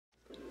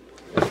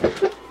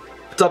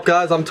What's up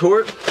guys, I'm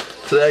Tort.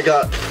 Today I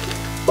got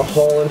a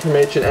haul in from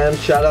H&M.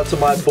 Shout out to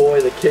my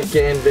boy, the Kick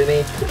Game,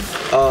 Vinny.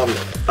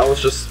 I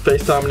was just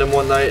FaceTiming him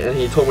one night and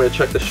he told me to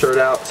check the shirt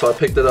out, so I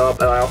picked it up,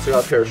 and I also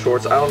got a pair of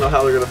shorts. I don't know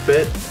how they're gonna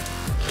fit,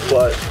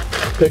 but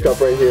pick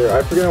up right here.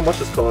 I forget how much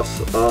this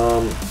costs.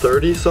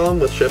 30 some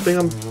with shipping,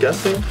 I'm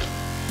guessing.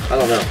 I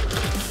don't know.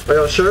 I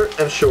got a shirt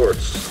and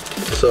shorts.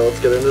 So let's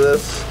get into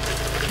this.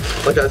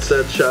 Like I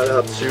said, shout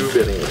out to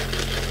Vinny.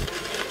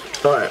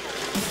 Alright,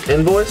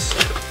 invoice.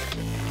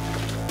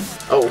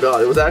 Oh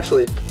god, it was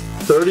actually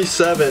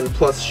 37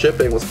 plus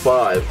shipping was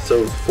 5, so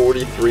it was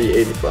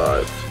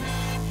 $43.85.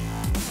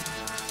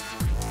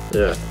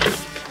 Yeah.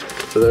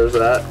 So there's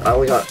that. I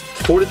only got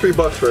 43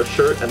 bucks for a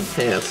shirt and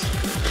pants.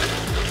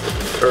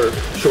 Or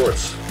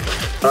shorts.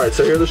 Alright,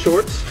 so here are the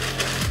shorts.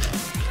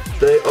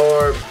 They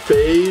are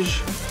beige,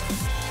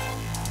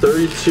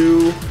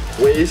 32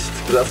 waist,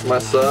 because that's my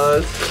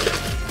size.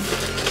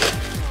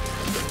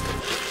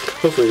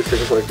 Hopefully these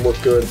things like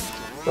look good.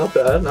 Not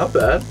bad, not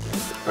bad.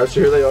 Alright,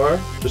 so here they are.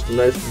 Just a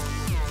nice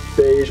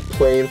beige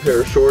plain pair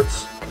of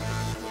shorts.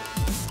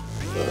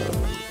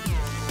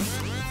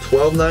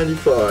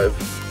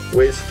 $12.95.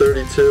 Waist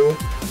 32.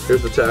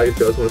 Here's the tag if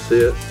you guys want to see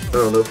it. I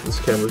don't know if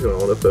this camera's going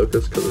to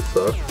autofocus because it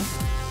sucks.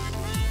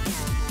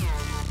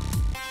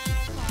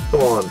 Come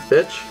on,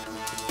 bitch.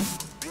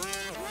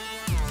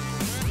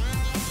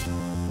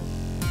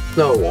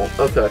 No, it won't.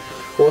 Okay.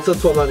 Well, it says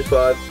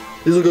 $12.95.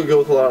 These will go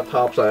with a lot of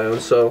tops I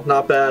own, so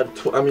not bad.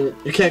 I mean,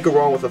 you can't go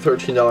wrong with a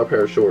 $13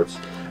 pair of shorts.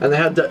 And they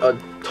had a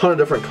ton of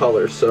different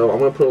colors, so I'm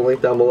going to put a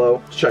link down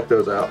below to check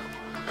those out.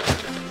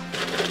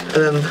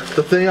 And then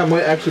the thing I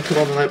might actually put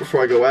on the night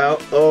before I go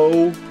out,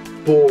 oh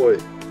boy.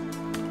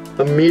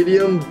 A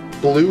medium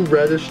blue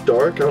reddish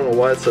dark. I don't know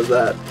why it says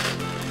that.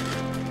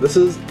 This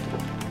is,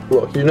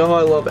 look, you know how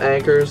I love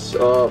anchors.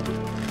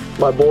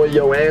 My boy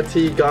Yo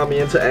Auntie got me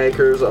into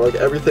anchors. I like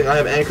everything. I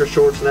have anchor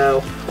shorts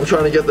now. I'm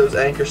trying to get those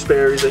anchor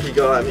Sperry's that he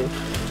got. I mean,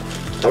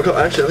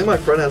 actually I think my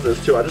friend has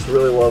those too. I just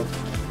really love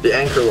the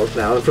anchor look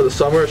now. And for the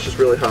summer, it's just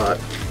really hot.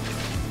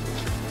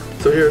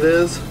 So here it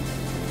is.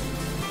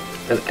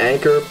 An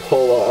anchor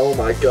polo. Oh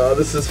my god,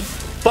 this is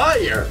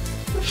fire!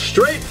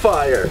 Straight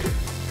fire!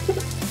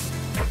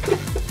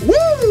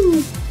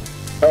 Woo!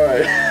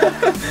 Alright.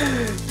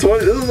 This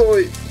is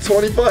only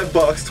 25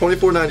 bucks,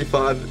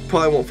 $24.95.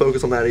 Probably won't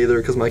focus on that either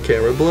because my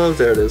camera blows.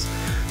 There it is.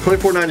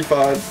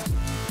 $24.95.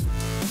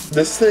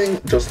 This thing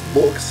just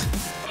looks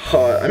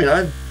hot. I mean,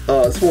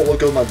 this won't look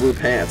good with my blue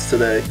pants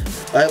today.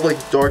 I have like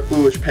dark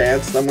bluish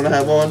pants that I'm gonna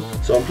have on,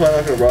 so I'm probably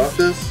not gonna rock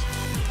this.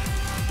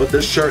 But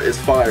this shirt is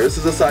fire. This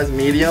is a size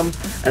medium,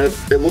 and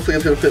it looks like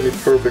it's gonna fit me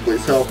perfectly.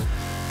 So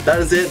that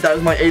is it. That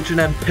is my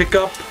H&M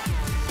pickup.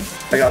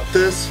 I got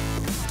this.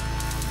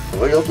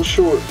 I got the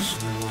shorts,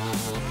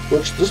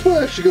 which this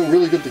might actually go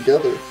really good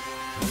together.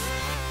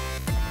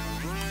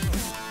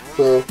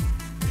 So,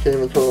 can't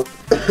even talk.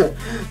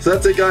 So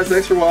that's it guys,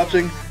 thanks for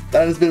watching.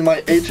 That has been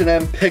my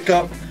H&M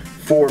pickup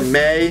for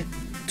May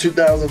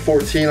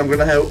 2014. I'm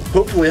gonna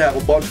hopefully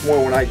have a bunch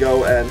more when I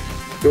go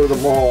to the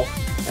mall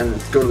and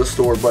go to the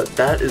store, but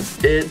that is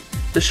it.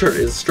 This shirt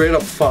is straight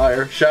up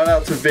fire. Shout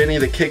out to Vinny,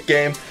 the Kick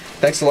Game.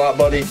 Thanks a lot,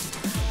 buddy.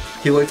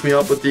 He linked me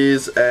up with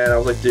these, and I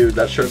was like, dude,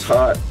 that shirt's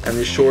hot. And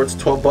these shorts,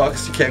 12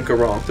 bucks, you can't go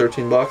wrong.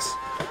 13 bucks.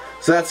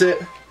 So that's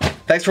it.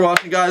 Thanks for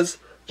watching, guys.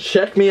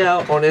 Check me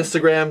out on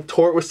Instagram,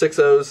 Tort with 6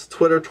 O's,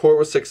 Twitter, Tort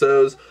with 6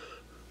 O's,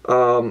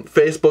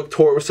 Facebook,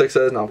 Tort with 6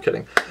 O's. No, I'm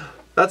kidding.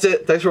 That's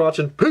it. Thanks for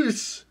watching.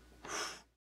 Peace!